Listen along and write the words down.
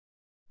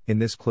In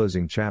this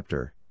closing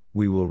chapter,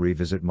 we will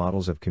revisit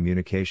models of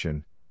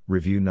communication,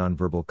 review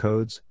nonverbal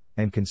codes,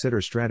 and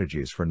consider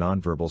strategies for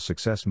nonverbal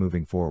success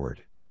moving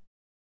forward.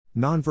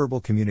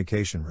 Nonverbal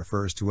communication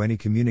refers to any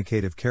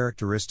communicative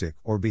characteristic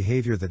or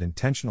behavior that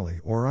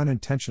intentionally or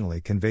unintentionally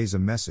conveys a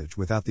message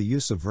without the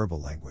use of verbal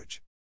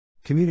language.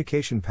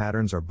 Communication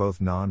patterns are both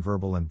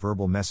nonverbal and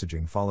verbal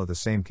messaging follow the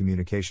same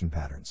communication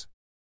patterns.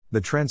 The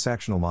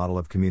transactional model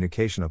of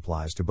communication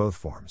applies to both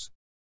forms.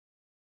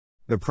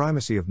 The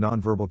primacy of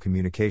nonverbal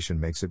communication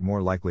makes it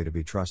more likely to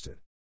be trusted.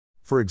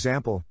 For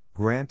example,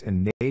 Grant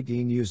and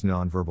Nadine use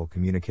nonverbal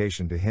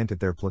communication to hint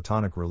at their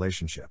platonic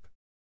relationship.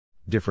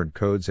 Different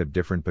codes have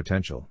different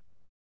potential.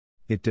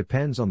 It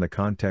depends on the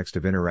context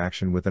of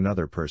interaction with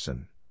another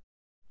person.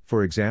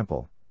 For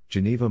example,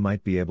 Geneva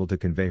might be able to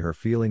convey her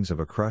feelings of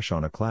a crush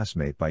on a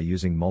classmate by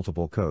using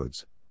multiple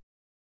codes.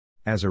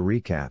 As a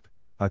recap,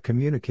 a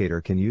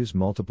communicator can use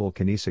multiple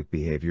kinesic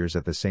behaviors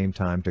at the same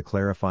time to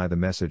clarify the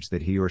message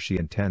that he or she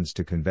intends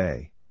to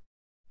convey.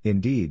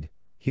 Indeed,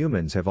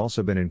 humans have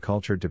also been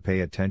encultured to pay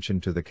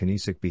attention to the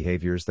kinesic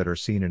behaviors that are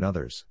seen in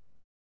others.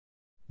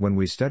 When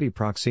we study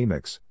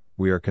proxemics,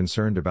 we are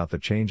concerned about the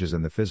changes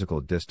in the physical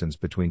distance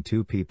between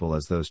two people,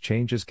 as those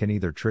changes can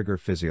either trigger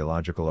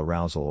physiological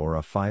arousal or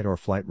a fight or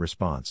flight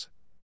response.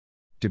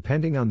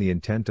 Depending on the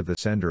intent of the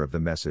sender of the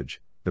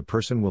message, the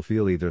person will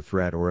feel either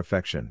threat or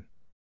affection.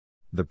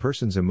 The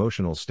person's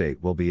emotional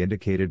state will be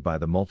indicated by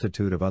the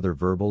multitude of other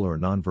verbal or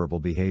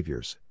nonverbal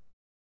behaviors.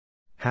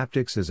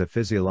 Haptics is a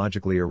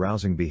physiologically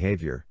arousing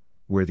behavior,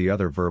 where the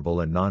other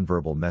verbal and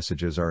nonverbal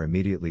messages are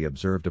immediately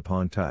observed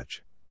upon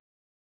touch.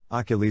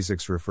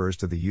 Oculesics refers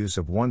to the use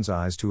of one's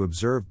eyes to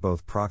observe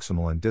both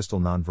proximal and distal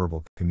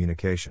nonverbal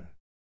communication.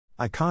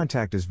 Eye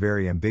contact is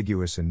very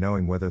ambiguous in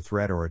knowing whether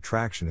threat or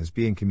attraction is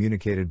being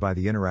communicated by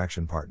the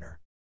interaction partner.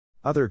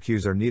 Other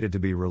cues are needed to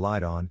be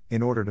relied on,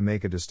 in order to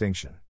make a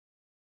distinction.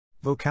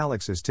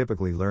 Vocalics is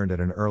typically learned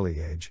at an early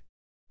age.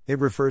 It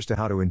refers to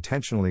how to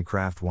intentionally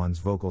craft one's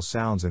vocal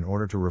sounds in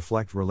order to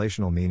reflect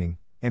relational meaning,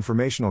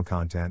 informational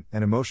content,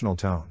 and emotional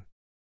tone.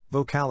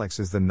 Vocalics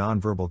is the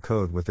nonverbal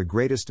code with the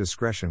greatest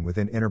discretion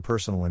within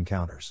interpersonal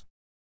encounters.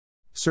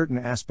 Certain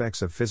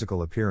aspects of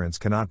physical appearance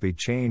cannot be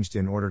changed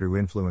in order to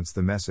influence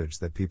the message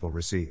that people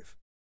receive.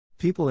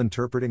 People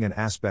interpreting an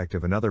aspect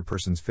of another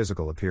person's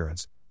physical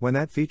appearance, when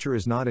that feature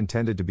is not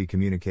intended to be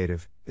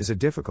communicative, is a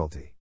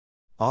difficulty.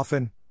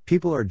 Often,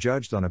 people are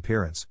judged on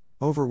appearance,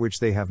 over which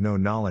they have no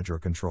knowledge or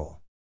control.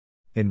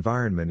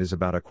 Environment is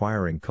about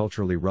acquiring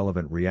culturally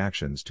relevant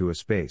reactions to a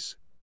space.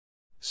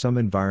 Some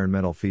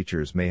environmental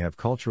features may have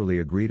culturally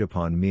agreed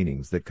upon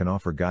meanings that can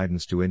offer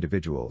guidance to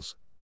individuals.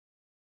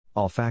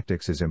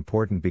 Olfactics is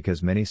important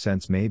because many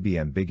scents may be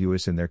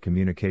ambiguous in their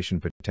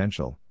communication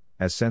potential,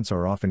 as scents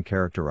are often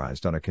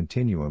characterized on a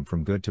continuum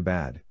from good to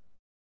bad.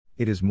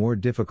 It is more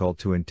difficult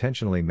to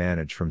intentionally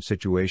manage from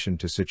situation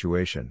to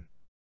situation.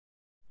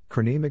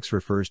 Chronemics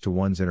refers to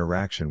one's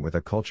interaction with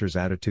a culture's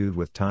attitude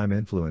with time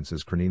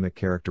influences chronemic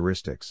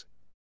characteristics.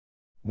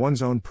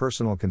 One's own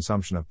personal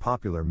consumption of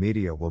popular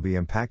media will be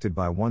impacted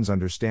by one's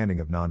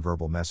understanding of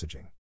nonverbal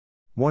messaging.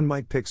 One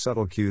might pick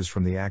subtle cues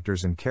from the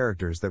actors and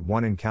characters that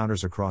one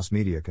encounters across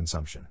media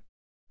consumption.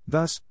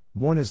 Thus,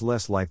 one is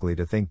less likely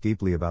to think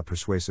deeply about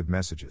persuasive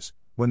messages,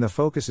 when the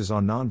focus is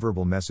on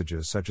nonverbal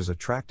messages such as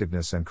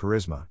attractiveness and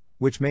charisma,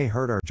 which may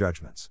hurt our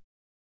judgments.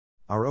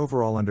 Our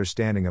overall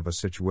understanding of a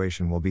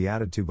situation will be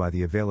added to by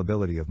the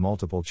availability of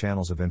multiple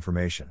channels of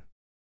information.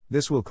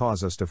 This will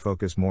cause us to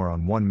focus more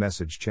on one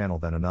message channel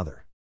than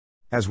another.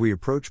 As we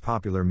approach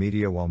popular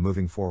media while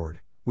moving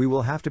forward, we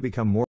will have to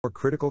become more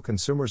critical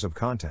consumers of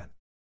content.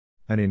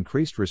 An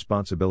increased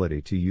responsibility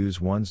to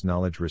use one's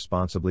knowledge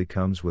responsibly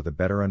comes with a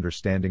better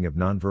understanding of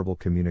nonverbal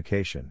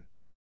communication.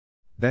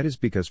 That is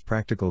because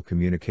practical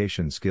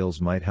communication skills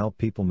might help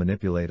people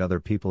manipulate other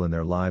people in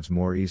their lives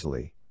more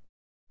easily.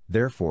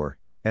 Therefore,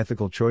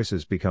 ethical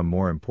choices become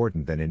more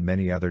important than in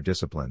many other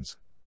disciplines.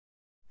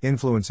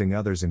 Influencing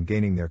others and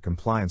gaining their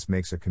compliance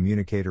makes a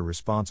communicator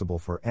responsible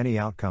for any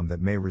outcome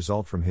that may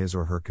result from his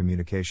or her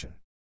communication.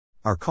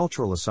 Our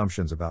cultural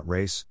assumptions about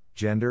race,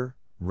 gender,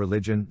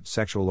 religion,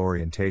 sexual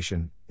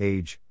orientation,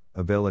 age,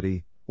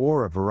 ability,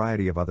 or a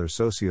variety of other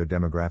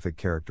socio-demographic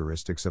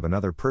characteristics of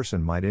another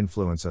person might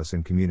influence us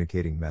in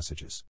communicating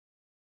messages.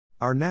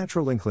 Our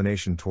natural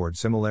inclination toward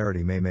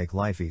similarity may make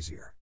life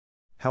easier.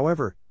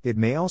 However, it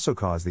may also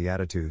cause the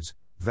attitudes,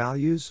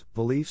 values,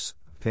 beliefs,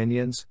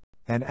 opinions,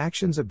 and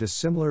actions of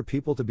dissimilar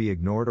people to be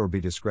ignored or be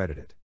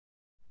discredited.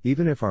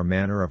 Even if our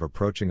manner of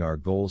approaching our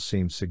goals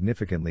seems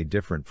significantly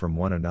different from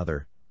one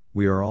another,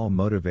 we are all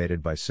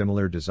motivated by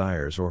similar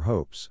desires or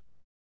hopes.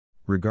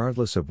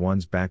 Regardless of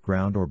one's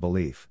background or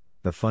belief,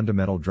 the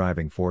fundamental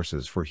driving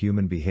forces for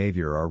human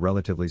behavior are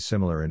relatively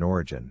similar in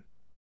origin.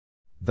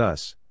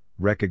 Thus,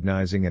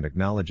 recognizing and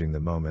acknowledging the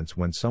moments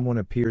when someone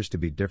appears to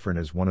be different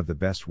is one of the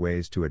best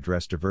ways to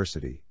address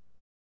diversity.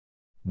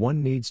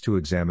 One needs to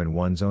examine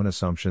one's own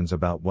assumptions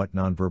about what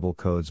nonverbal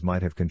codes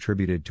might have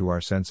contributed to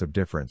our sense of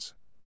difference.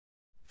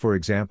 For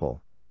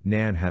example,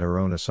 Nan had her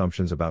own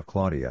assumptions about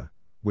Claudia,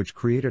 which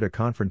created a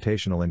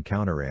confrontational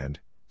encounter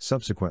and,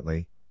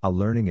 Subsequently, a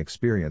learning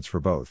experience for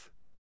both.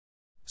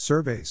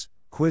 Surveys,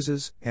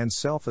 quizzes, and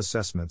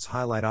self-assessments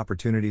highlight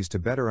opportunities to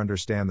better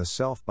understand the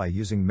self by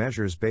using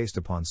measures based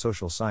upon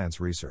social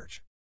science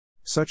research.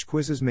 Such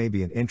quizzes may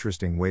be an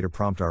interesting way to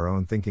prompt our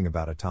own thinking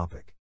about a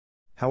topic.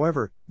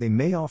 However, they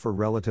may offer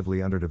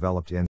relatively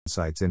underdeveloped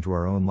insights into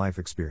our own life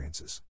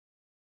experiences.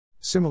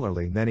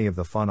 Similarly, many of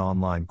the fun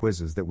online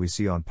quizzes that we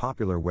see on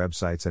popular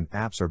websites and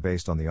apps are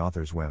based on the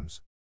author's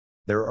whims.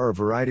 There are a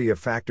variety of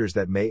factors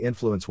that may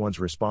influence one's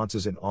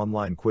responses in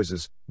online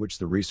quizzes, which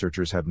the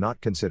researchers have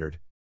not considered.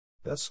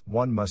 Thus,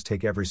 one must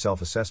take every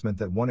self-assessment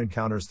that one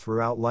encounters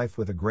throughout life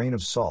with a grain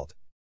of salt.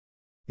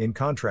 In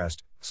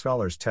contrast,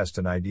 scholars test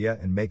an idea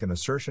and make an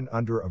assertion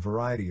under a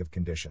variety of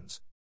conditions.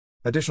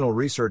 Additional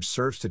research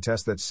serves to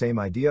test that same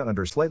idea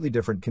under slightly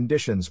different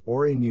conditions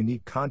or in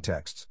unique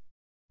contexts.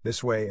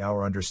 This way,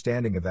 our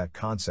understanding of that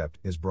concept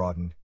is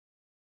broadened.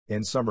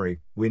 In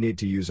summary, we need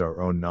to use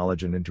our own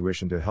knowledge and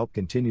intuition to help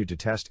continue to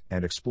test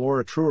and explore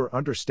a truer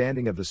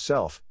understanding of the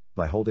self,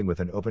 by holding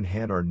with an open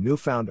hand our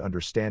newfound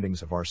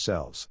understandings of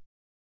ourselves.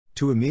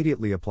 To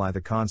immediately apply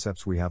the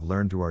concepts we have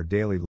learned to our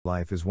daily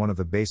life is one of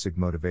the basic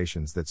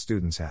motivations that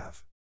students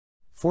have.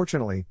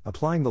 Fortunately,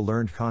 applying the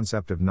learned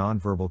concept of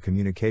nonverbal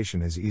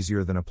communication is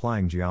easier than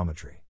applying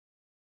geometry.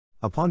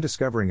 Upon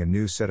discovering a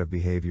new set of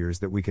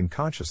behaviors that we can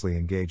consciously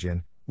engage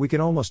in, we can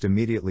almost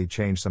immediately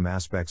change some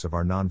aspects of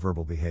our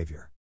nonverbal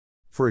behavior.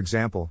 For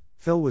example,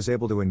 Phil was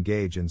able to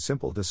engage in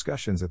simple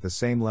discussions at the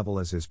same level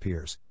as his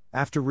peers,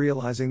 after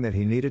realizing that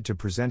he needed to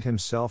present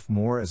himself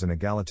more as an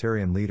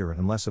egalitarian leader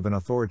and less of an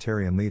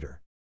authoritarian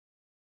leader.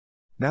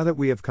 Now that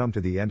we have come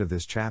to the end of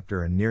this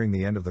chapter and nearing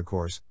the end of the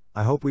course,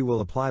 I hope we will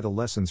apply the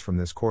lessons from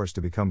this course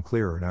to become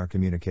clearer in our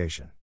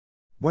communication.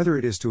 Whether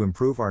it is to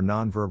improve our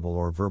nonverbal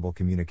or verbal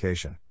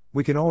communication,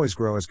 we can always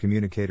grow as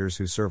communicators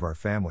who serve our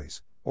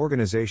families,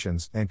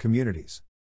 organizations, and communities.